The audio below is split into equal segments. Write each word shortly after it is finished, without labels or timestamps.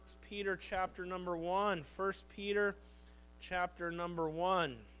Peter chapter number 1. 1 Peter chapter number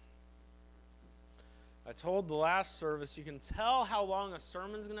 1. I told the last service, you can tell how long a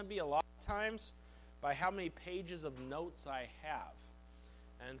sermon's going to be a lot of times by how many pages of notes I have.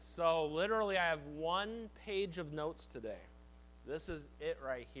 And so literally I have 1 page of notes today. This is it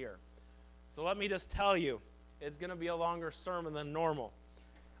right here. So let me just tell you, it's going to be a longer sermon than normal.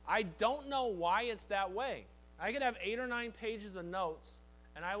 I don't know why it's that way. I could have 8 or 9 pages of notes,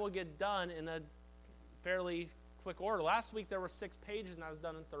 and I will get done in a fairly quick order. Last week there were 6 pages, and I was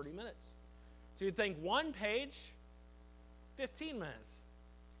done in 30 minutes. So you'd think 1 page, 15 minutes.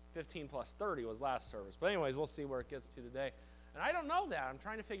 15 plus 30 was last service. But anyways, we'll see where it gets to today. And I don't know that. I'm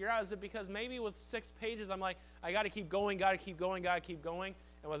trying to figure out, is it because maybe with 6 pages, I'm like, I got to keep going, got to keep going, got to keep going.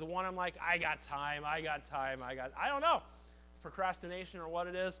 And with 1, I'm like, I got time. I don't know. It's procrastination or what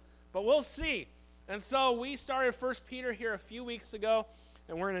it is. But we'll see. And so we started 1 Peter here a few weeks ago,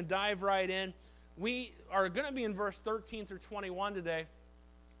 and we're going to dive right in. We are going to be in verse 13 through 21 today.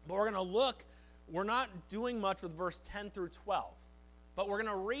 But we're going to look, we're not doing much with verse 10 through 12. But we're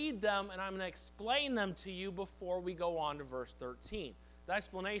going to read them, and I'm going to explain them to you before we go on to verse 13. The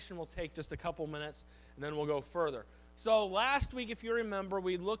explanation will take just a couple minutes, and then we'll go further. So last week, if you remember,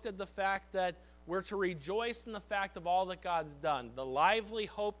 we looked at the fact that we're to rejoice in the fact of all that God's done. The lively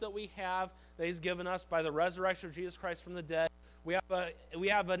hope that we have that He's given us by the resurrection of Jesus Christ from the dead. We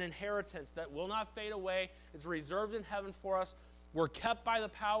have an inheritance that will not fade away. It's reserved in heaven for us. We're kept by the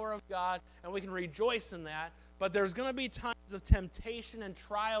power of God, and we can rejoice in that. But there's going to be times of temptation and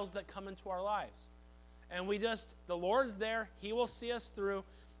trials that come into our lives. And the Lord's there. He will see us through.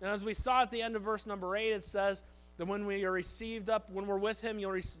 And as we saw at the end of verse number 8, it says that when we are received up, when we're with Him,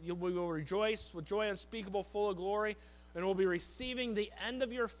 we will rejoice with joy unspeakable, full of glory. And we'll be receiving the end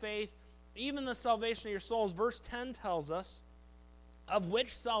of your faith, even the salvation of your souls. Verse 10 tells us, of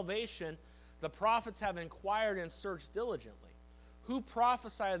which salvation the prophets have inquired and searched diligently, who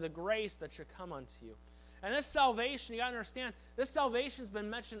prophesied the grace that should come unto you. And this salvation, you got to understand, this salvation has been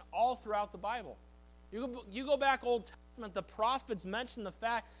mentioned all throughout the Bible. You go back Old Testament, the prophets mentioned the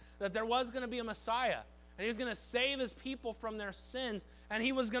fact that there was going to be a Messiah, and He was going to save His people from their sins, and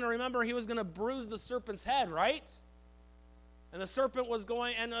He was going to bruise the serpent's head, right? And the serpent was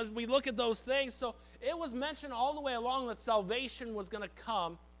going, and as we look at those things, so it was mentioned all the way along that salvation was going to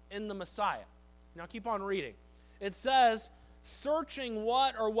come in the Messiah. Now keep on reading. It says, searching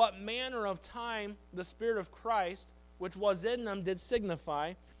what manner of time the Spirit of Christ, which was in them, did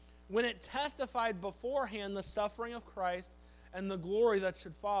signify, when it testified beforehand the suffering of Christ and the glory that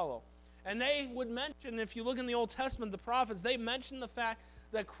should follow. And they would mention, if you look in the Old Testament, the prophets, they mentioned the fact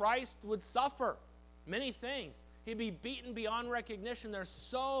that Christ would suffer many things. He'd be beaten beyond recognition. There's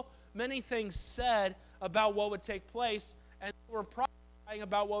so many things said about what would take place, and they were prophesying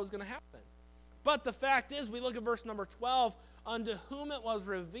about what was going to happen. But the fact is, we look at verse number 12, unto whom it was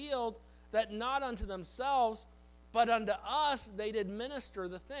revealed that not unto themselves, but unto us they did minister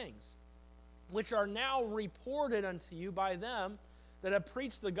the things, which are now reported unto you by them that have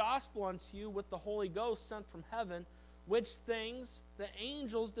preached the gospel unto you with the Holy Ghost sent from heaven, which things the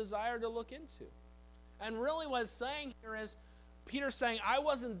angels desire to look into. And really what it's saying here is, Peter's saying, I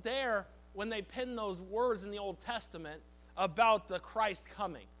wasn't there when they penned those words in the Old Testament about the Christ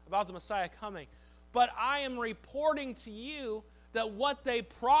coming, about the Messiah coming. But I am reporting to you that what they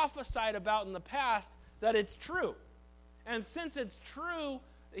prophesied about in the past, that it's true. And since it's true,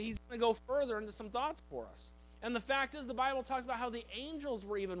 he's going to go further into some thoughts for us. And the fact is, the Bible talks about how the angels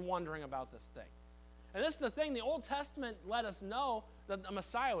were even wondering about this thing. And this is the thing, the Old Testament let us know that the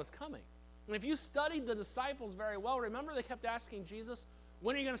Messiah was coming. And if you studied the disciples very well, remember they kept asking Jesus,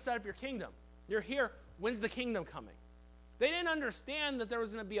 when are you going to set up your kingdom? You're here, when's the kingdom coming? They didn't understand that there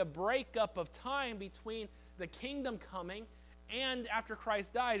was going to be a breakup of time between the kingdom coming and after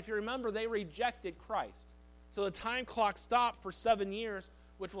Christ died. If you remember, they rejected Christ. So the time clock stopped for 7 years,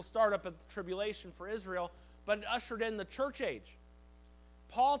 which will start up at the tribulation for Israel, but it ushered in the church age.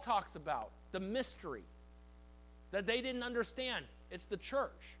 Paul talks about the mystery that they didn't understand. It's the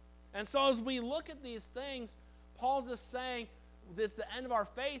church. And so as we look at these things, Paul's just saying it's the end of our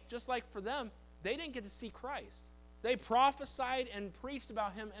faith, just like for them, they didn't get to see Christ. They prophesied and preached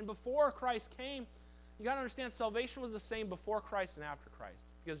about Him, and before Christ came, you got to understand salvation was the same before Christ and after Christ.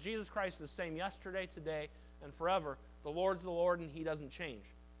 Because Jesus Christ is the same yesterday, today, and forever. The Lord's the Lord, and He doesn't change.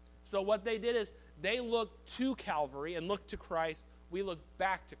 So what they did is they looked to Calvary and looked to Christ. We look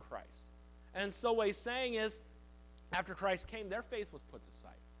back to Christ. And so what he's saying is, after Christ came, their faith was put to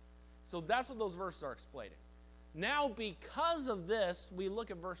sight. So that's what those verses are explaining. Now, because of this, we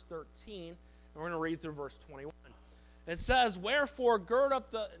look at verse 13, and we're going to read through verse 21. It says, wherefore gird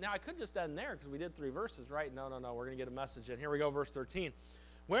up the... Now, I could just end there because we did 3 verses, right? No. We're going to get a message in. Here we go, verse 13.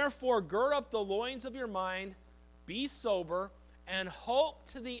 Wherefore gird up the loins of your mind, be sober, and hope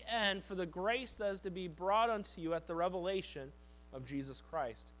to the end for the grace that is to be brought unto you at the revelation of Jesus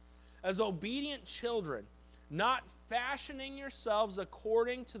Christ. As obedient children, not fashioning yourselves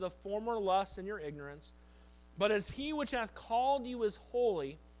according to the former lusts in your ignorance, but as he which hath called you is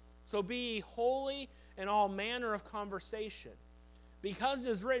holy, so be ye holy in all manner of conversation. Because it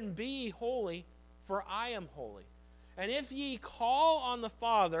is written, be ye holy, for I am holy. And if ye call on the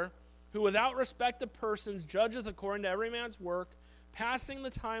Father, who without respect of persons judgeth according to every man's work, passing the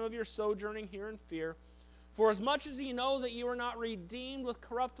time of your sojourning here in fear, for as much as ye know that ye were not redeemed with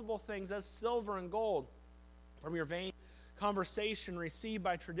corruptible things as silver and gold, from your vain conversation received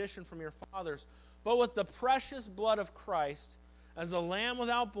by tradition from your fathers, but with the precious blood of Christ, as a lamb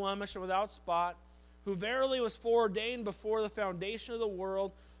without blemish and without spot, who verily was foreordained before the foundation of the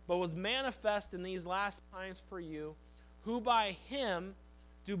world, but was manifest in these last times for you, who by him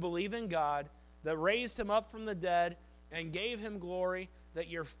do believe in God, that raised him up from the dead, and gave him glory, that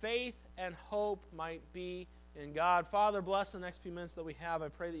your faith and hope might be in God. Father, bless the next few minutes that we have. I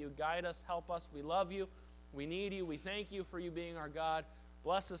pray that you guide us, help us. We love you. We need you. We thank you for you being our God.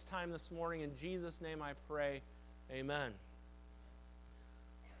 Bless this time this morning. In Jesus' name I pray. Amen.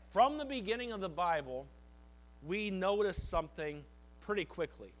 From the beginning of the Bible, we notice something pretty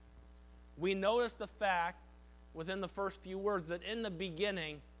quickly. We notice the fact within the first few words that in the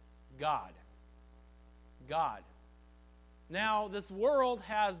beginning, God. God. Now, this world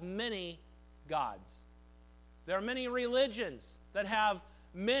has many gods. There are many religions that have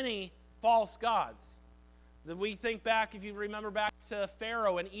many false gods. That we think back, if you remember back to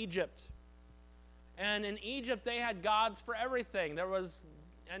Pharaoh in Egypt. And in Egypt, they had gods for everything.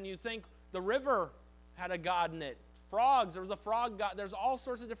 And you think the river had a god in it. Frogs, there was a frog god. There's all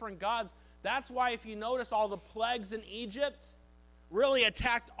sorts of different gods. That's why if you notice all the plagues in Egypt really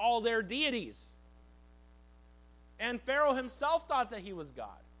attacked all their deities. And Pharaoh himself thought that he was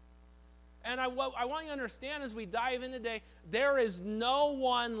God. And what I want you to understand as we dive in today, there is no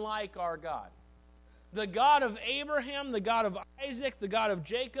one like our God. The God of Abraham, the God of Isaac, the God of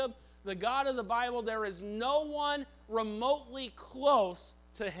Jacob, the God of the Bible, there is no one remotely close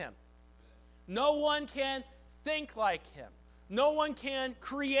to him. No one can think like him. No one can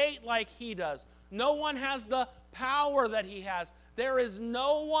create like he does. No one has the power that he has. There is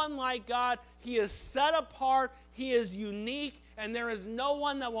no one like God. He is set apart. He is unique. And there is no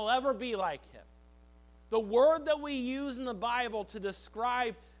one that will ever be like him. The word that we use in the Bible to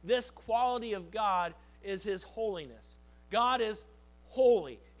describe this quality of God is his holiness. God is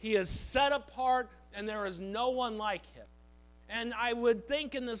holy. He is set apart, and there is no one like him. And I would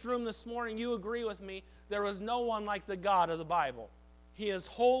think in this room this morning, you agree with me, there is no one like the God of the Bible. He is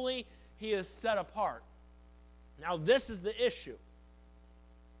holy. He is set apart. Now, this is the issue.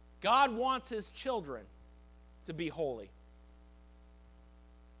 God wants his children to be holy.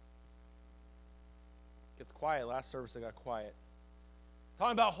 Gets quiet. Last service it got quiet.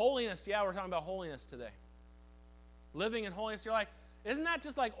 Talking about holiness. Yeah, we're talking about holiness today. Living in holiness. You're like, isn't that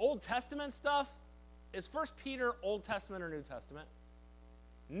just like Old Testament stuff? Is 1 Peter Old Testament or New Testament?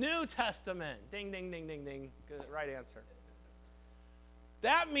 New Testament. Ding, ding, ding, ding, ding. Good, right answer.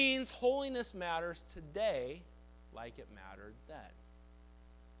 That means holiness matters today like it mattered then.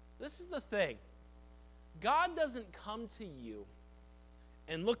 This is the thing. God doesn't come to you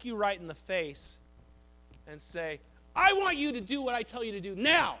and look you right in the face and say, I want you to do what I tell you to do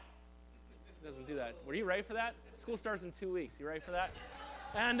now. He doesn't do that. Were you ready for that? School starts in 2 weeks. You ready for that?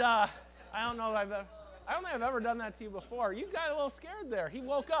 And I don't think I've ever done that to you before. You got a little scared there. He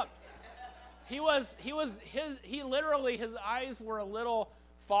woke up. His eyes were a little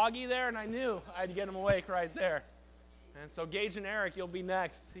foggy there, and I knew I'd get him awake right there. And so Gage and Eric, you'll be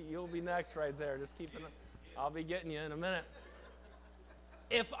next. You'll be next right there. Just I'll be getting you in a minute.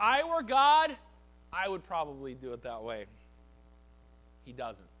 If I were God, I would probably do it that way. He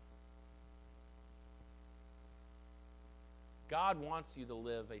doesn't. God wants you to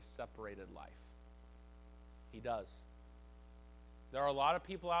live a separated life. He does. There are a lot of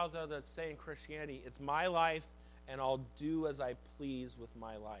people out there that say in Christianity, it's my life and I'll do as I please with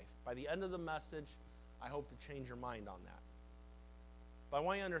my life. By the end of the message, I hope to change your mind on that. But I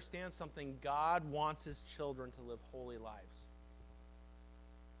want you to understand something. God wants his children to live holy lives.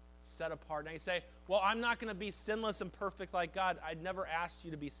 Set apart. Now you say, well, I'm not going to be sinless and perfect like God. I'd never asked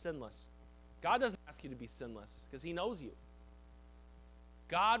you to be sinless. God doesn't ask you to be sinless because he knows you.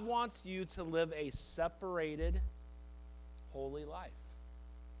 God wants you to live a separated, holy life.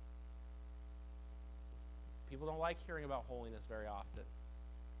 People don't like hearing about holiness very often.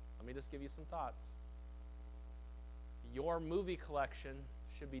 Let me just give you some thoughts. Your movie collection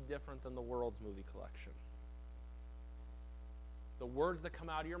should be different than the world's movie collection. The words that come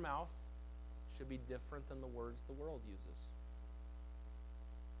out of your mouth should be different than the words the world uses.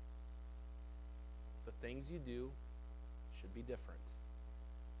 The things you do should be different.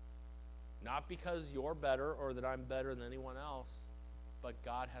 Not because you're better or that I'm better than anyone else, but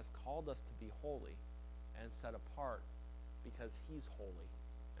God has called us to be holy and set apart because He's holy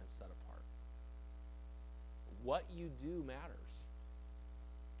and set apart. What you do matters.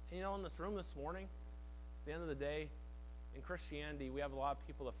 And in this room this morning, at the end of the day, in Christianity, we have a lot of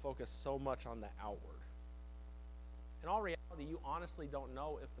people that focus so much on the outward. In all reality, you honestly don't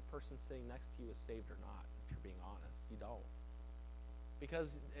know if the person sitting next to you is saved or not, if you're being honest. You don't.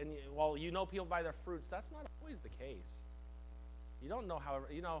 Because, you know people by their fruits. That's not always the case. You don't know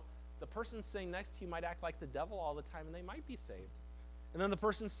the person sitting next to you might act like the devil all the time, and they might be saved. And then the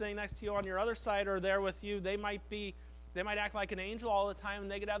person sitting next to you on your other side or there with you, they might act like an angel all the time, and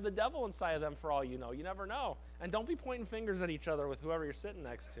they could have the devil inside of them for all you know. You never know. And don't be pointing fingers at each other with whoever you're sitting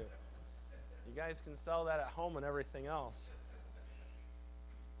next to. You guys can sell that at home and everything else.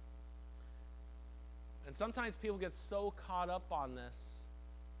 And sometimes people get so caught up on this.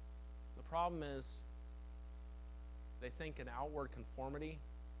 The problem is they think an outward conformity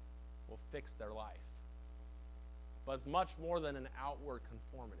will fix their life. But it's much more than an outward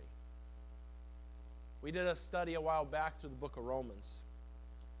conformity. We did a study a while back through the book of Romans.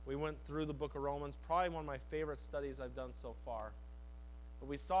 We went through the book of Romans, probably one of my favorite studies I've done so far. But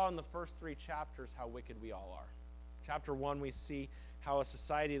we saw in the first 3 chapters how wicked we all are. Chapter 1, we see how a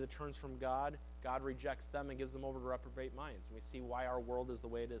society that turns from God rejects them and gives them over to reprobate minds. And we see why our world is the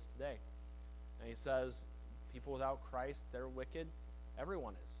way it is today. And he says, people without Christ, they're wicked.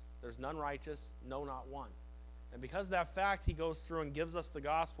 Everyone is. There's none righteous, no, not one. And because of that fact, he goes through and gives us the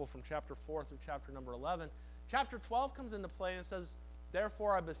gospel from chapter 4 through chapter number 11. Chapter 12 comes into play and says,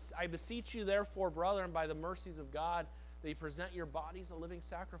 therefore, I beseech you, therefore, brethren, by the mercies of God, that you present your bodies a living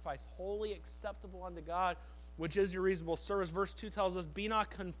sacrifice, wholly acceptable unto God, which is your reasonable service. Verse 2 tells us, be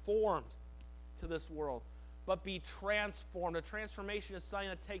not conformed to this world, but be transformed. A transformation is something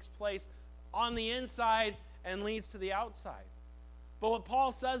that takes place on the inside and leads to the outside. But what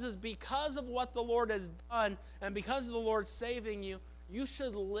Paul says is because of what the Lord has done and because of the Lord saving you, you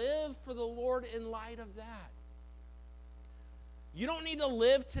should live for the Lord in light of that. You don't need to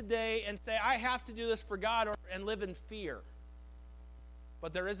live today and say, I have to do this for God and live in fear.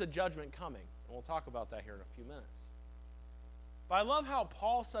 But there is a judgment coming, and we'll talk about that here in a few minutes. But I love how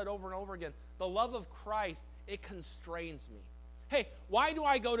Paul said over and over again, the love of Christ, it constrains me. Hey, why do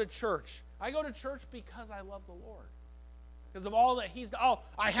I go to church? I go to church because I love the Lord. Because of all that He's done. Oh,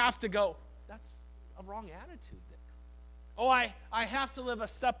 I have to go. That's a wrong attitude there. Oh, I have to live a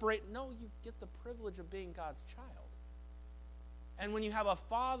separate. No, you get the privilege of being God's child. And when you have a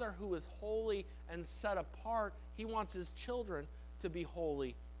Father who is holy and set apart, He wants His children to be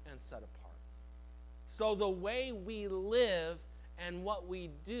holy and set apart. So the way we live and what we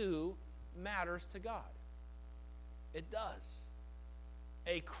do matters to God. It does.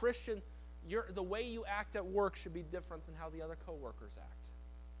 A Christian, the way you act at work should be different than how the other coworkers act.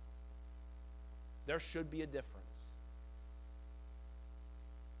 There should be a difference.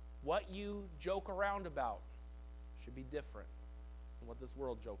 What you joke around about should be different than what this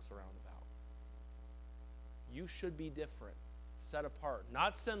world jokes around about. You should be different, set apart,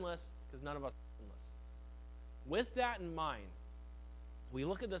 not sinless, because none of us are sinless. With that in mind, we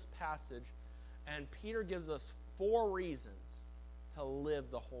look at this passage, and Peter gives us 4 reasons to live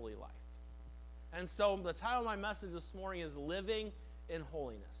the holy life. And so the title of my message this morning is Living in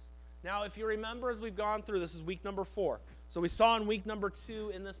Holiness. Now, if you remember as we've gone through, this is week number 4. So we saw in week number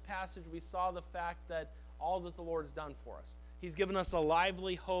 2 in this passage, we saw the fact that all that the Lord's done for us. He's given us a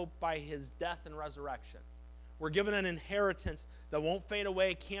lively hope by His death and resurrection. We're given an inheritance that won't fade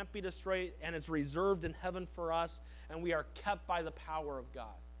away, can't be destroyed, and is reserved in heaven for us, and we are kept by the power of God.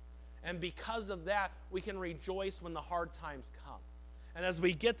 And because of that, we can rejoice when the hard times come. And as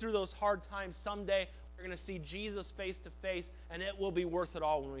we get through those hard times, someday we're going to see Jesus face to face, and it will be worth it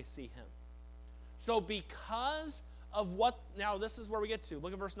all when we see Him. So because of what, now this is where we get to.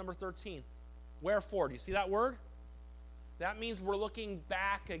 Look at verse number 13. Wherefore, do you see that word? That means we're looking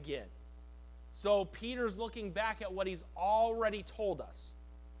back again. So Peter's looking back at what he's already told us.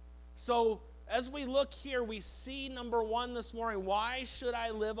 So as we look here, we see number 1 this morning, why should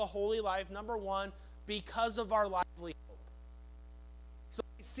I live a holy life? Number 1, because of our lively hope. So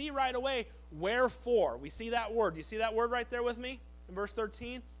we see right away, wherefore. We see that word. Do you see that word right there with me in verse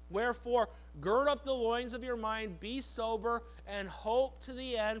 13? Wherefore, gird up the loins of your mind, be sober, and hope to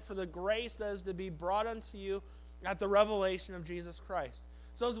the end for the grace that is to be brought unto you at the revelation of Jesus Christ.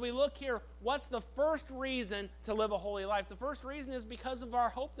 So as we look here, what's the first reason to live a holy life? The first reason is because of our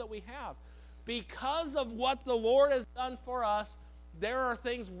hope that we have. Because of what the Lord has done for us, there are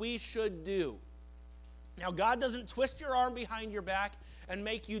things we should do. Now, God doesn't twist your arm behind your back and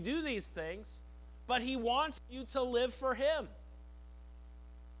make you do these things, but He wants you to live for Him.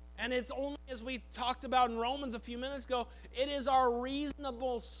 And it's only, as we talked about in Romans a few minutes ago, it is our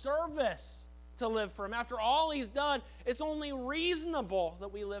reasonable service to live for Him. After all He's done, it's only reasonable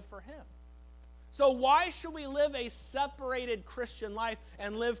that we live for Him. So why should we live a separated Christian life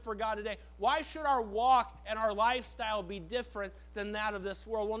and live for God today? Why should our walk and our lifestyle be different than that of this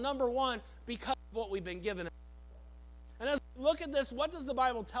world? Well, number one, because of what we've been given. And as we look at this, what does the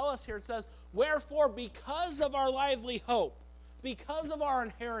Bible tell us here? It says, wherefore, because of our lively hope, because of our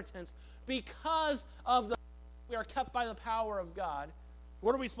inheritance, because of the we are kept by the power of God,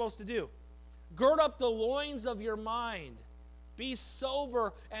 what are we supposed to do? Gird up the loins of your mind. Be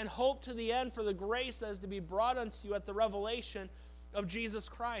sober and hope to the end for the grace that is to be brought unto you at the revelation of Jesus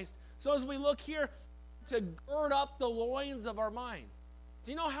Christ. So as we look here, to gird up the loins of our mind.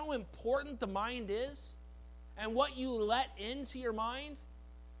 Do you know how important the mind is? And what you let into your mind?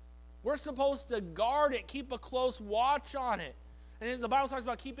 We're supposed to guard it, keep a close watch on it. And the Bible talks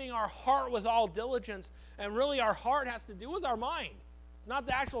about keeping our heart with all diligence. And really our heart has to do with our mind. It's not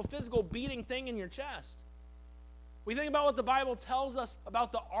the actual physical beating thing in your chest. We think about what the Bible tells us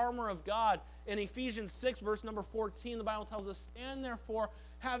about the armor of God. In Ephesians 6, verse number 14, the Bible tells us, stand therefore,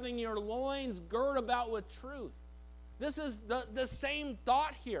 having your loins girt about with truth. This is the same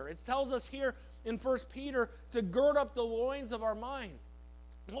thought here. It tells us here in 1 Peter to gird up the loins of our mind.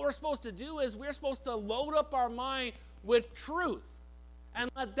 And what we're supposed to do is we're supposed to load up our mind with truth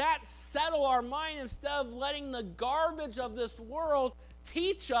and let that settle our mind instead of letting the garbage of this world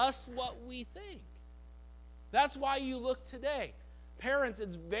teach us what we think. That's why you look today. Parents,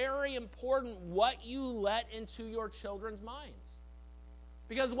 it's very important what you let into your children's minds.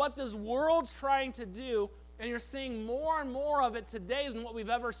 Because what this world's trying to do, and you're seeing more and more of it today than what we've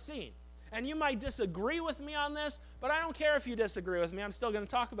ever seen. And you might disagree with me on this, but I don't care if you disagree with me. I'm still going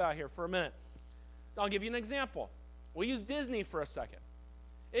to talk about it here for a minute. I'll give you an example. We'll use Disney for a second.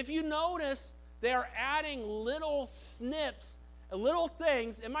 If you notice, they are adding little snips, little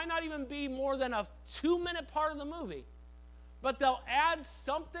things. It might not even be more than a 2-minute part of the movie, but they'll add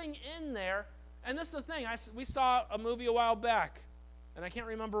something in there. And this is the thing. We saw a movie a while back, and I can't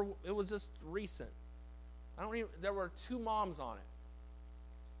remember. It was just recent. There were 2 moms on it.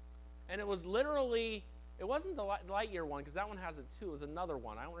 And it was literally, it wasn't the Lightyear one, because that one has it too. It was another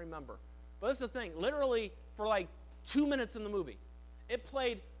one. I don't remember. But this is the thing. Literally, for like 2 minutes in the movie, it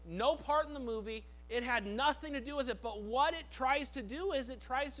played no part in the movie. It had nothing to do with it. But what it tries to do is it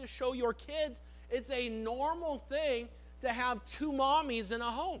tries to show your kids it's a normal thing to have 2 mommies in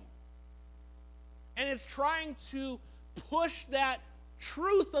a home. And it's trying to push that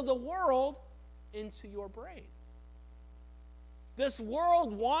truth of the world into your brain. This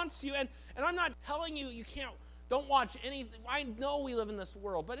world wants you, and I'm not telling you don't watch anything. I know we live in this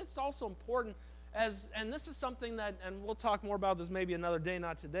world, but it's also important and this is something that, and we'll talk more about this maybe another day,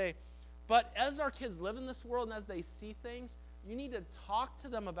 not today, but as our kids live in this world and as they see things, you need to talk to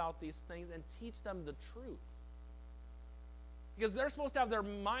them about these things and teach them the truth. Because they're supposed to have their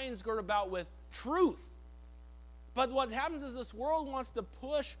minds girded about with truth. But what happens is this world wants to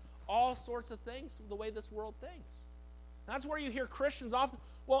push all sorts of things the way this world thinks. That's where you hear Christians often,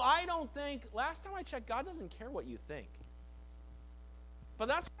 well, I don't think, last time I checked, God doesn't care what you think. But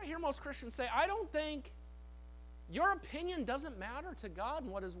that's what I hear most Christians say. I don't think, your opinion doesn't matter to God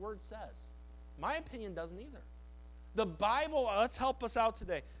and what His Word says. My opinion doesn't either. The Bible, let's help us out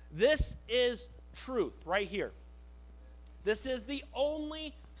today. This is truth right here. This is the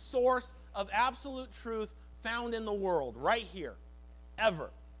only source of absolute truth found in the world, right here, ever.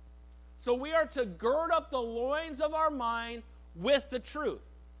 So we are to gird up the loins of our mind with the truth.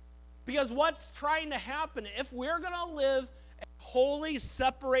 Because what's trying to happen, if we're going to live a holy,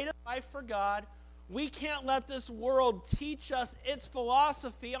 separated life for God, we can't let this world teach us its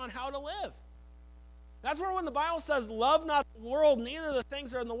philosophy on how to live. That's where when the Bible says, love not the world, neither the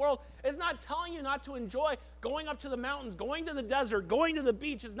things that are in the world, it's not telling you not to enjoy going up to the mountains, going to the desert, going to the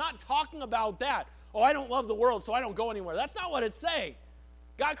beach. It's not talking about that. Oh, I don't love the world, so I don't go anywhere. That's not what it's saying.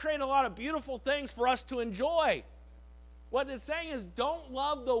 God created a lot of beautiful things for us to enjoy. What it's saying is don't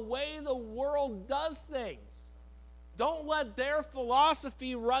love the way the world does things. Don't let their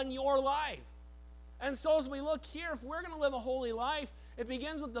philosophy run your life. And so as we look here, if we're going to live a holy life, It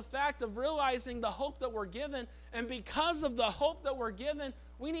begins with the fact of realizing the hope that we're given. And because of the hope that we're given,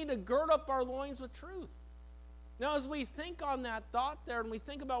 we need to gird up our loins with truth. Now, as we think on that thought there and we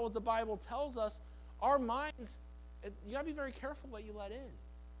think about what the Bible tells us, our minds, you got to be very careful what you let in.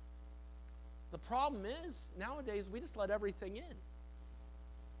 The problem is, nowadays, we just let everything in.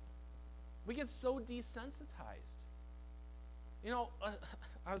 We get so desensitized. You know,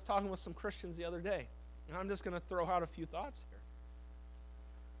 I was talking with some Christians the other day, and I'm just going to throw out a few thoughts here.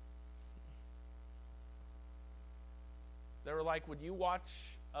 They were like, would you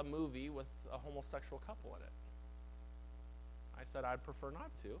watch a movie with a homosexual couple in it? I said, I'd prefer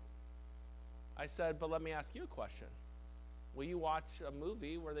not to. I said, but let me ask you a question. Will you watch a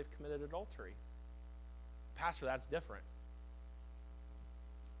movie where they've committed adultery? Pastor, that's different.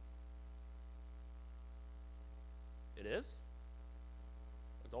 It is?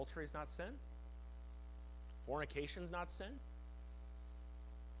 Adultery is not sin? Fornication is not sin?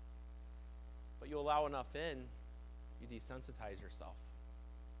 But you allow enough in, you desensitize yourself.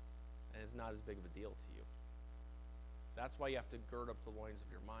 And it's not as big of a deal to you. That's why you have to gird up the loins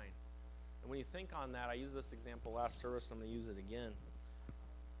of your mind. And when you think on that, I used this example last service, I'm going to use it again.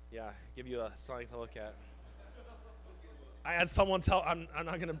 Yeah, give you something to look at. I had someone tell, I'm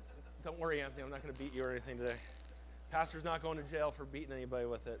not going to, don't worry, Anthony, I'm not going to beat you or anything today. Pastor's not going to jail for beating anybody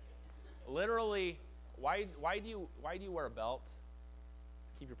with it. Literally, why do you wear a belt?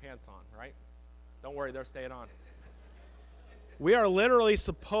 To keep your pants on, right? Don't worry, they're staying on. We are literally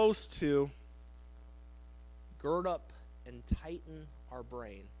supposed to gird up and tighten our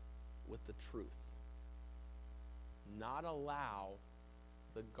brain with the truth. Not allow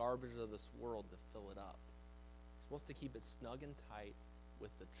the garbage of this world to fill it up. We're supposed to keep it snug and tight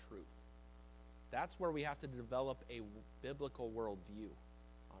with the truth. That's where we have to develop a biblical worldview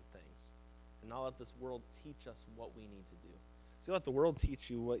on things and not let this world teach us what we need to do. So you let the world teach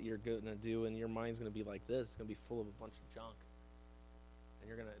you what you're going to do, and your mind's going to be like this. It's going to be full of a bunch of junk, and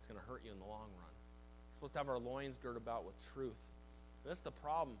it's going to hurt you in the long run. We're supposed to have our loins girded about with truth. And that's the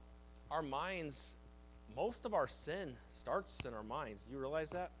problem. Our minds, most of our sin starts in our minds. Do you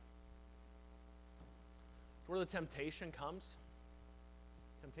realize that? It's where the temptation comes.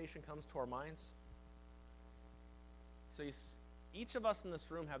 Temptation comes to our minds. So each of us in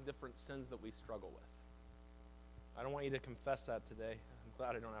this room have different sins that we struggle with. I don't want you to confess that today. I'm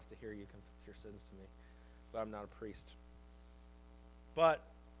glad I don't have to hear you confess your sins to me. But I'm not a priest. But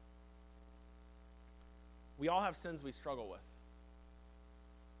we all have sins we struggle with.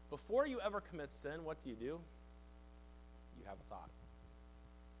 Before you ever commit sin, what do? You have a thought.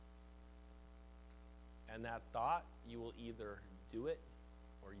 And that thought, you will either do it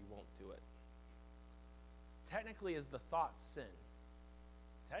or you won't do it. Technically, is the thought sin?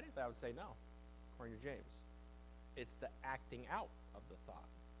 Technically, I would say no, according to James. It's the acting out of the thought.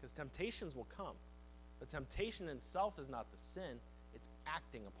 Because temptations will come. The temptation itself is not the sin, it's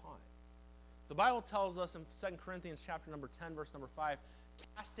acting upon it. So the Bible tells us in 2 Corinthians chapter number 10, verse number 5,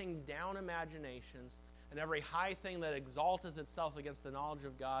 casting down imaginations and every high thing that exalteth itself against the knowledge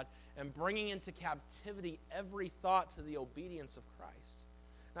of God, and bringing into captivity every thought to the obedience of Christ.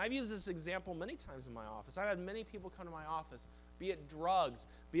 Now, I've used this example many times in my office. I've had many people come to my office, be it drugs,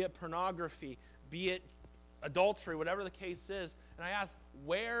 be it pornography, be it adultery, whatever the case is, and I ask,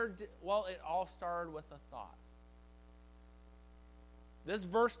 well, it all started with a thought. This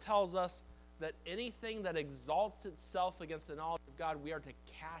verse tells us that anything that exalts itself against the knowledge of God, we are to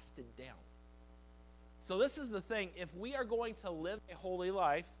cast it down. So this is the thing. If we are going to live a holy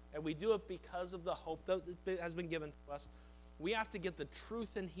life, and we do it because of the hope that has been given to us, we have to get the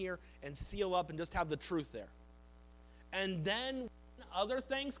truth in here and seal up and just have the truth there. And then when other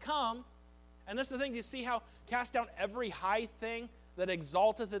things come, and this is the thing, do you see how cast down every high thing that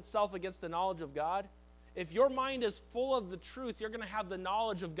exalteth itself against the knowledge of God? If your mind is full of the truth, you're going to have the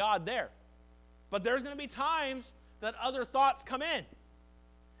knowledge of God there. But there's going to be times that other thoughts come in.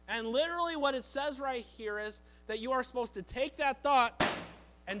 And literally what it says right here is that you are supposed to take that thought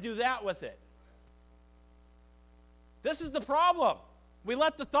and do that with it. This is the problem. We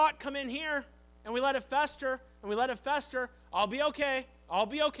let the thought come in here, and we let it fester, and we let it fester. I'll be okay, I'll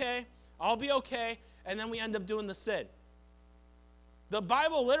be okay, I'll be okay, and then we end up doing the sin. The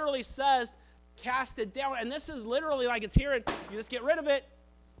Bible literally says, cast it down, and this is literally like it's here, and you just get rid of it.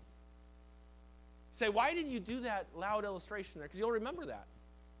 You say, why did you do that loud illustration there? Because you'll remember that.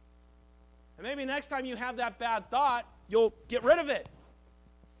 And maybe next time you have that bad thought, you'll get rid of it.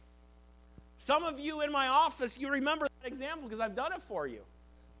 Some of you in my office, you remember that example because I've done it for you.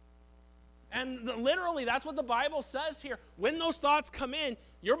 And literally, that's what the Bible says here. When those thoughts come in,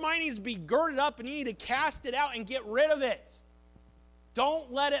 your mind needs to be girded up and you need to cast it out and get rid of it.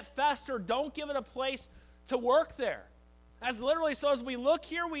 Don't let it fester. Don't give it a place to work there. As we look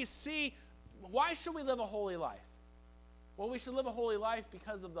here, we see, why should we live a holy life? Well, we should live a holy life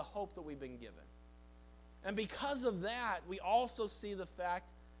because of the hope that we've been given. And because of that, we also see the fact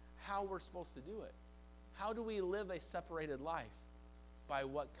how we're supposed to do it. How do we live a separated life? By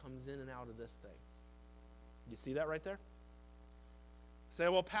what comes in and out of this thing. You see that right there? Say,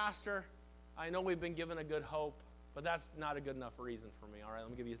 well, Pastor, I know we've been given a good hope, but that's not a good enough reason for me. All right, let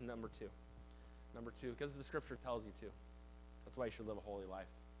me give you number two. Number two, because the Scripture tells you to. That's why you should live a holy life.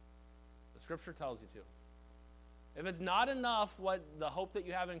 The Scripture tells you to. If it's not enough what the hope that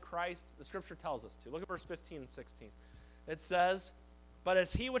you have in Christ, the Scripture tells us to. Look at verse 15 and 16. It says, but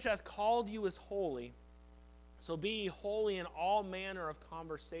as he which hath called you is holy, so be ye holy in all manner of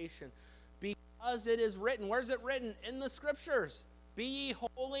conversation, because it is written. Where's it written? In the Scriptures. Be ye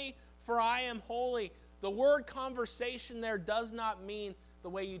holy, for I am holy. The word conversation there does not mean the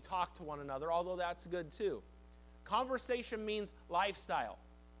way you talk to one another, although that's good too. Conversation means lifestyle.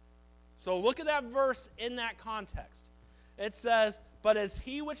 So look at that verse in that context. It says, but as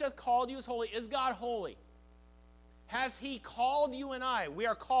he which hath called you is holy. Is God holy? Has he called you and I? We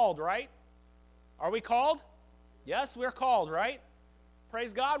are called, right? Are we called? Yes, we're called, right?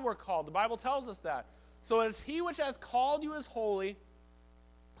 Praise God, we're called. The Bible tells us that. So as he which hath called you is holy,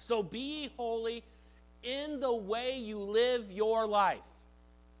 so be ye holy in the way you live your life.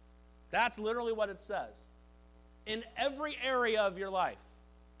 That's literally what it says. In every area of your life.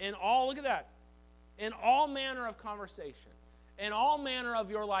 In all, look at that. In all manner of conversation. In all manner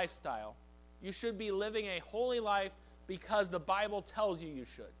of your lifestyle. You should be living a holy life because the Bible tells you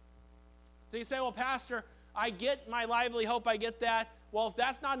should. So you say, well, Pastor, I get my lively hope, I get that. Well, if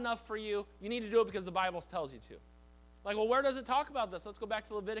that's not enough for you, you need to do it because the Bible tells you to. Like, well, where does it talk about this? Let's go back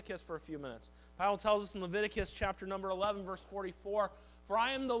to Leviticus for a few minutes. The Bible tells us in Leviticus chapter number 11, verse 44, for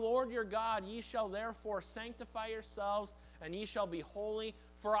I am the Lord your God, ye shall therefore sanctify yourselves, and ye shall be holy,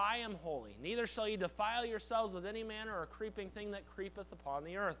 for I am holy. Neither shall ye defile yourselves with any manner or creeping thing that creepeth upon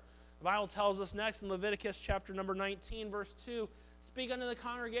the earth. The Bible tells us next in Leviticus chapter number 19, verse 2, speak unto the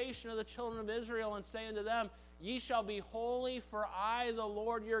congregation of the children of Israel, and say unto them, ye shall be holy, for I, the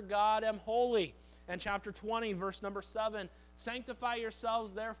Lord your God, am holy. And chapter 20, verse number 7, sanctify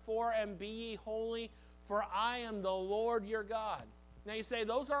yourselves therefore, and be ye holy, for I am the Lord your God. Now you say,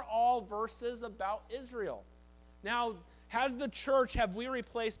 those are all verses about Israel. Now, has the church, have we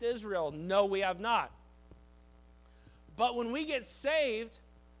replaced Israel? No, we have not. But when we get saved,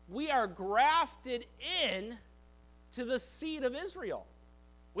 we are grafted in to the seed of Israel.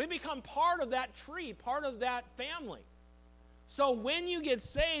 We become part of that tree, part of that family. So when you get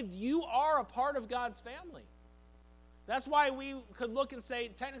saved, you are a part of God's family. That's why we could look and say,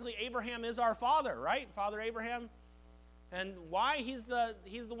 technically, Abraham is our father, right? Father Abraham. And why? He's the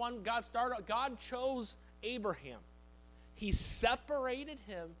one God started. God chose Abraham. He separated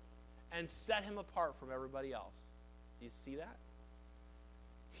him and set him apart from everybody else. Do you see that?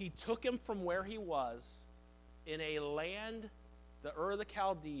 He took him from where he was in a land, the Ur of the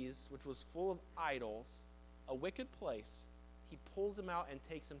Chaldees, which was full of idols, a wicked place. He pulls him out and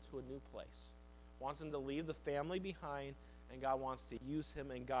takes him to a new place. Wants him to leave the family behind, and God wants to use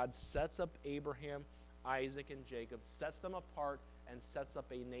him, and God sets up Abraham, Isaac, and Jacob, sets them apart, and sets up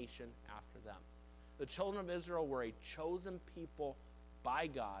a nation after them. The children of Israel were a chosen people by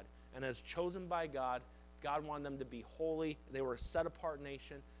God, and as chosen by God, God wanted them to be holy. They were a set-apart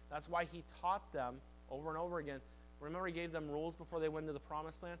nation. That's why he taught them over and over again. Remember, he gave them rules before they went into the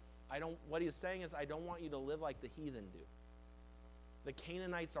promised land? What he's saying is, I don't want you to live like the heathen do. The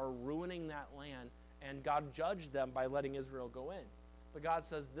Canaanites are ruining that land, and God judged them by letting Israel go in. But God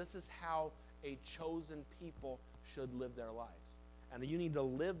says, this is how a chosen people should live their lives. And you need to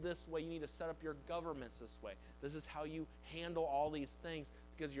live this way. You need to set up your governments this way. This is how you handle all these things,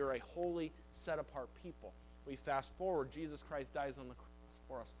 because you're a holy, set-apart people. We fast forward. Jesus Christ dies on the cross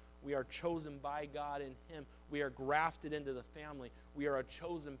for us. We are chosen by God in him. We are grafted into the family. We are a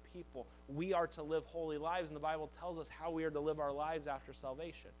chosen people. We are to live holy lives, and the Bible tells us how we are to live our lives after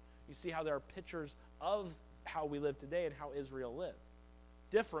salvation. You see how there are pictures of how we live today and how Israel lived.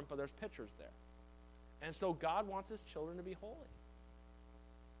 Different, but there's pictures there. And so God wants his children to be holy.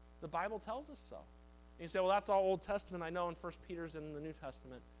 The Bible tells us so. And you say, well, that's all Old Testament. I know in 1 Peter's in the New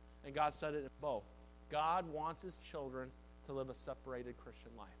Testament, and God said it in both. God wants his children to live a separated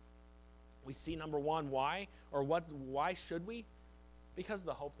Christian life. We see, number one, why? Or why should we? Because of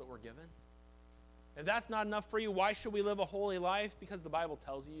the hope that we're given. If that's not enough for you, why should we live a holy life? Because the Bible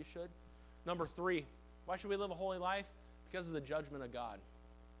tells you should. Number three, why should we live a holy life? Because of the judgment of God.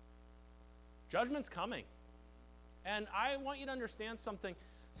 Judgment's coming. And I want you to understand something.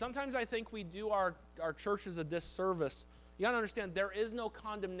 Sometimes I think we do our churches a disservice. You got to understand, there is no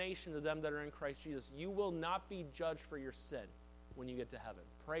condemnation to them that are in Christ Jesus. You will not be judged for your sin when you get to heaven.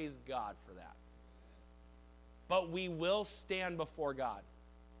 Praise God for that. But we will stand before God.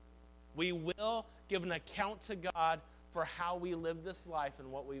 We will give an account to God for how we live this life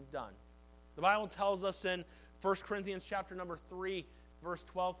and what we've done. The Bible tells us in 1 Corinthians chapter number 3, verse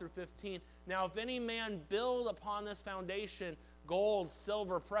 12 through 15, now if any man build upon this foundation gold,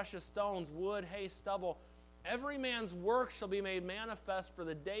 silver, precious stones, wood, hay, stubble, every man's work shall be made manifest, for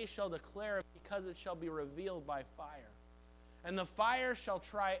the day shall declare it, because it shall be revealed by fire. And the fire shall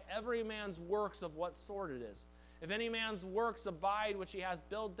try every man's works of what sort it is. If any man's works abide which he hath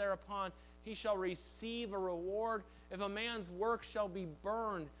built thereupon, he shall receive a reward. If a man's work shall be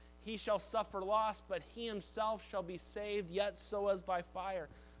burned, he shall suffer loss, but he himself shall be saved, yet so as by fire.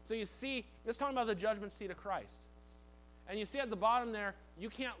 So you see, it's talking about the judgment seat of Christ. And you see at the bottom there, you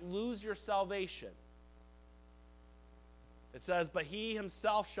can't lose your salvation. It says, but he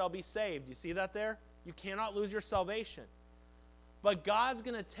himself shall be saved. You see that there? You cannot lose your salvation. But God's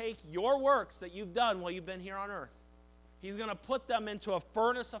going to take your works that you've done while you've been here on earth. He's going to put them into a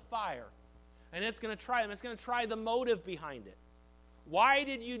furnace of fire. And it's going to try them. It's going to try the motive behind it. Why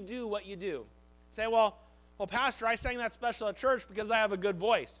did you do what you do? Say, well, Pastor, I sang that special at church because I have a good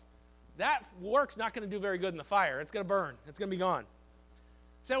voice. That work's not going to do very good in the fire. It's going to burn. It's going to be gone.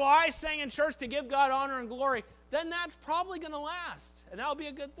 Say, well, I sang in church to give God honor and glory. Then that's probably going to last. And that'll be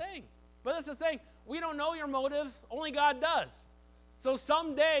a good thing. But that's the thing. We don't know your motive. Only God does. So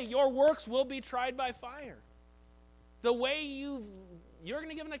someday your works will be tried by fire. The way you're going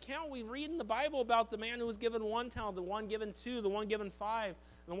to give an account. We read in the Bible about the man who was given 1 talent, the one given 2, the one given 5,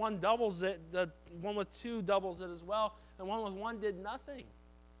 the one doubles it, the one with 2 doubles it as well, and one with 1 did nothing.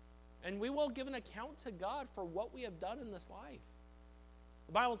 And we will give an account to God for what we have done in this life.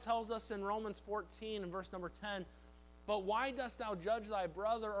 The Bible tells us in Romans 14 and verse number 10, but why dost thou judge thy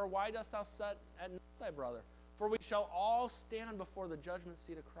brother, or why dost thou set at naught thy brother? For we shall all stand before the judgment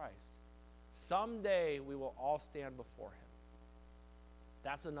seat of Christ. Someday we will all stand before him.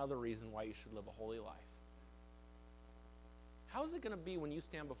 That's another reason why you should live a holy life. How is it going to be when you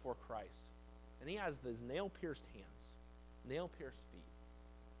stand before Christ and he has these nail-pierced hands, nail-pierced feet,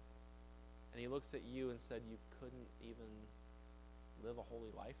 and he looks at you and said, you couldn't even live a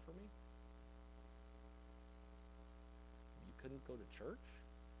holy life for me? You couldn't go to church?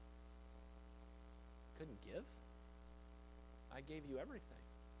 Couldn't give? I gave you everything.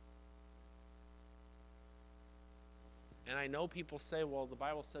 And I know people say, well, the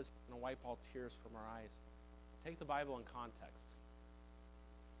Bible says he's going to wipe all tears from our eyes. Take the Bible in context.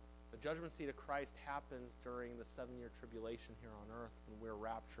 The judgment seat of Christ happens during the 7-year tribulation here on earth when we're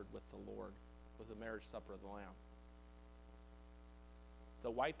raptured with the Lord, with the marriage supper of the Lamb.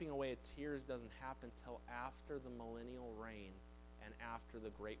 The wiping away of tears doesn't happen till after the millennial reign and after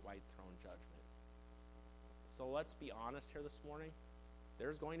the great white throne judgment. So let's be honest here this morning.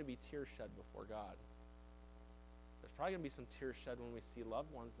 There's going to be tears shed before God. There's probably going to be some tears shed when we see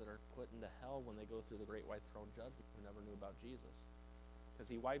loved ones that are put into hell when they go through the great white throne judgment who never knew about Jesus. Because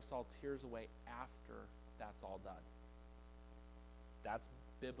he wipes all tears away after that's all done. That's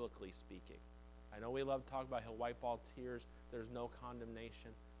biblically speaking. I know we love to talk about he'll wipe all tears. There's no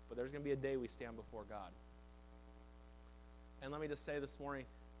condemnation. But there's going to be a day we stand before God. And let me just say this morning,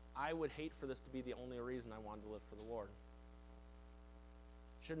 I would hate for this to be the only reason I wanted to live for the Lord.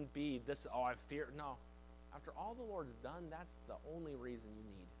 It shouldn't be this, oh, I fear. No. After all the Lord's done, that's the only reason you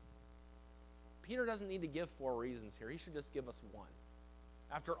need. Peter doesn't need to give 4 reasons here. He should just give us 1.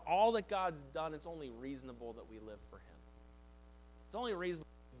 After all that God's done, it's only reasonable that we live for him. It's only reasonable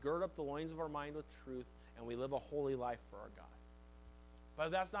to gird up the loins of our mind with truth and we live a holy life for our God. But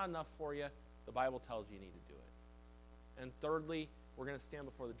if that's not enough for you, the Bible tells you need to do it. And thirdly, we're going to stand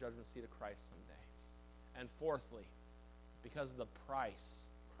before the judgment seat of Christ someday. And fourthly, because of the price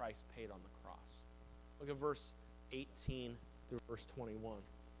Christ paid on the cross. Look at verse 18 through verse 21.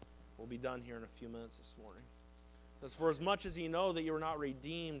 We'll be done here in a few minutes this morning. It says, for as much as ye know that you were not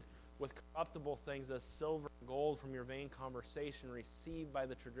redeemed with corruptible things as silver and gold from your vain conversation received by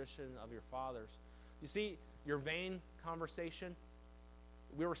the tradition of your fathers. You see, your vain conversation,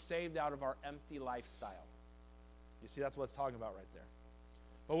 we were saved out of our empty lifestyle. You see, that's what it's talking about right there.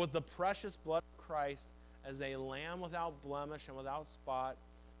 But with the precious blood of Christ as a lamb without blemish and without spot,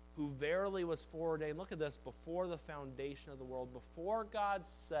 who verily was foreordained, look at this, before the foundation of the world, before God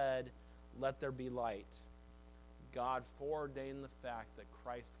said, let there be light, God foreordained the fact that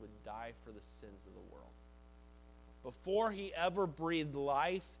Christ would die for the sins of the world. Before he ever breathed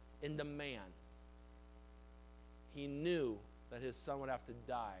life into man, He knew that his son would have to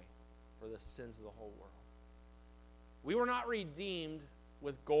die for the sins of the whole world. We were not redeemed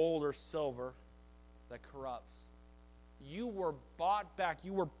with gold or silver that corrupts. You were bought back.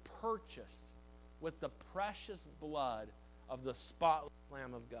 You were purchased with the precious blood of the spotless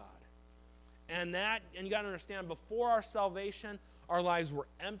Lamb of God. And you got to understand, before our salvation, our lives were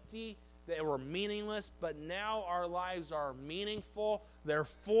empty. They were meaningless, but now our lives are meaningful. They're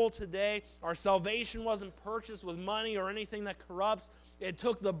full today. Our salvation wasn't purchased with money or anything that corrupts. It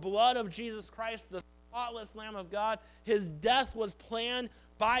took the blood of Jesus Christ, the spotless Lamb of God. His death was planned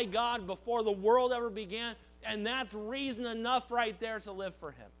by God before the world ever began, and that's reason enough right there to live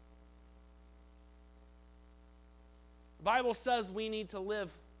for him. The Bible says we need to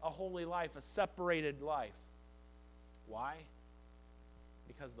live a holy life, a separated life. Why?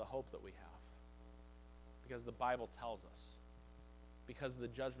 Because of the hope that we have. Because the Bible tells us. Because of the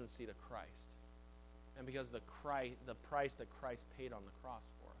judgment seat of Christ. And because of the price that Christ paid on the cross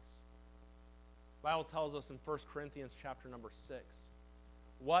for us. The Bible tells us in 1 Corinthians chapter number 6,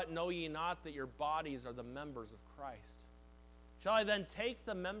 what know ye not that your bodies are the members of Christ? Shall I then take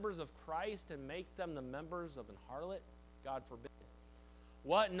the members of Christ and make them the members of an harlot? God forbid.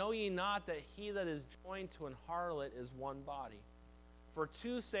 What know ye not that he that is joined to an harlot is one body? For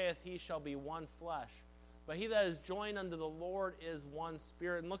two, saith he, shall be one flesh. But he that is joined unto the Lord is one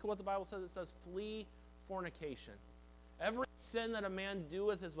spirit. And look at what the Bible says. It says, flee fornication. Every sin that a man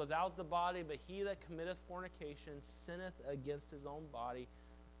doeth is without the body, but he that committeth fornication sinneth against his own body.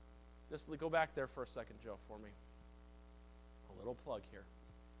 Just go back there for a second, Joe, for me. A little plug here.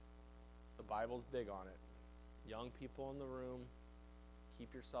 The Bible's big on it. Young people in the room,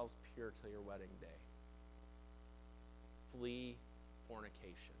 keep yourselves pure till your wedding day. Flee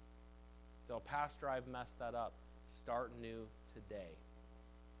fornication. So, Pastor, I've messed that up. Start new today.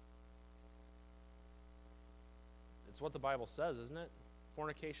 It's what the Bible says, isn't it?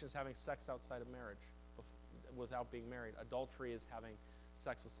 Fornication is having sex outside of marriage without being married. Adultery is having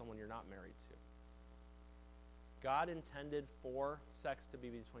sex with someone you're not married to. God intended for sex to be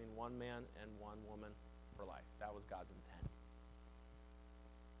between one man and one woman for life. That was God's intent.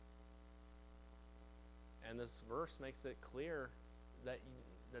 And this verse makes it clear that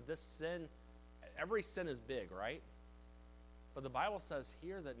this sin, every sin is big, right? But the Bible says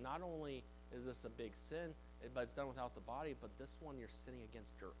here that not only is this a big sin, but it's done without the body, but this one you're sinning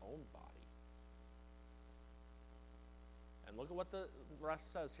against your own body. And look at what the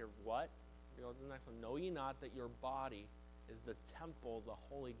rest says here. What? You know, the next one. Know ye not that your body is the temple of the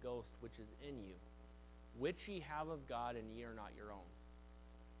Holy Ghost which is in you, which ye have of God, and ye are not your own.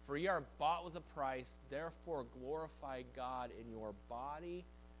 For ye are bought with a price, therefore glorify God in your body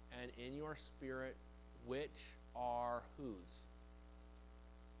and in your spirit, which are whose?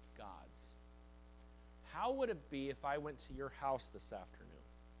 God's. How would it be if I went to your house this afternoon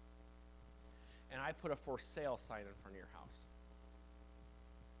and I put a for sale sign in front of your house?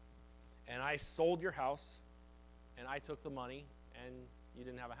 And I sold your house, and I took the money, and you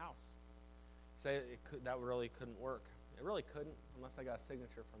didn't have a house. Say that really couldn't work. It really couldn't, unless I got a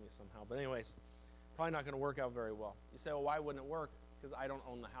signature from you somehow. But anyways, probably not going to work out very well. You say, well, why wouldn't it work? Because I don't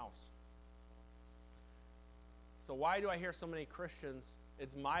own the house. So why do I hear so many Christians,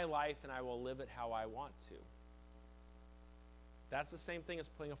 it's my life and I will live it how I want to? That's the same thing as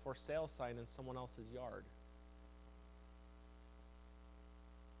putting a for sale sign in someone else's yard.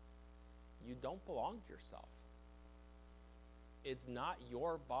 You don't belong to yourself. It's not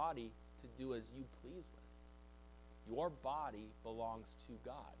your body to do as you please with. Your body belongs to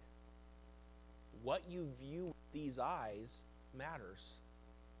God. What you view with these eyes matters.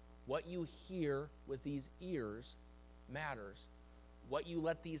 What you hear with these ears matters. What you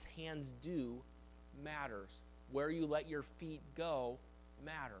let these hands do matters. Where you let your feet go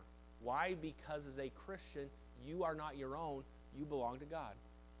matter. Why? Because as a Christian, you are not your own. You belong to God.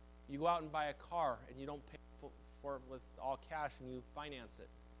 You go out and buy a car and you don't pay for it with all cash and you finance it.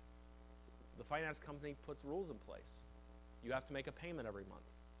 The finance company puts rules in place. You have to make a payment every month.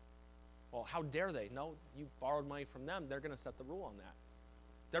 Well, how dare they? No, you borrowed money from them. They're going to set the rule on that.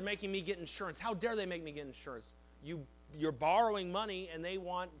 They're making me get insurance. How dare they make me get insurance? You're borrowing money and they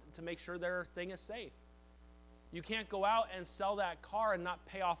want to make sure their thing is safe. You can't go out and sell that car and not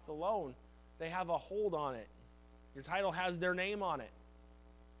pay off the loan. They have a hold on it. Your title has their name on it.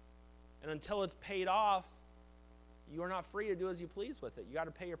 And until it's paid off, you are not free to do as you please with it. You got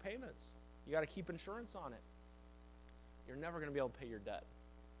to pay your payments. You got to keep insurance on it. You're never going to be able to pay your debt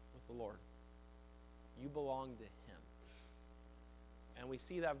with the Lord. You belong to Him. And we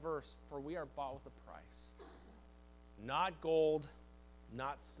see that verse, for we are bought with a price. Not gold,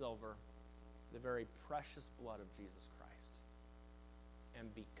 not silver, the very precious blood of Jesus Christ.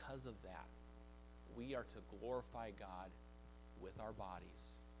 And because of that, we are to glorify God with our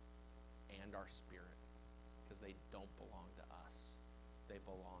bodies and our spirit, because they don't belong to us. They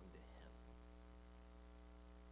belong to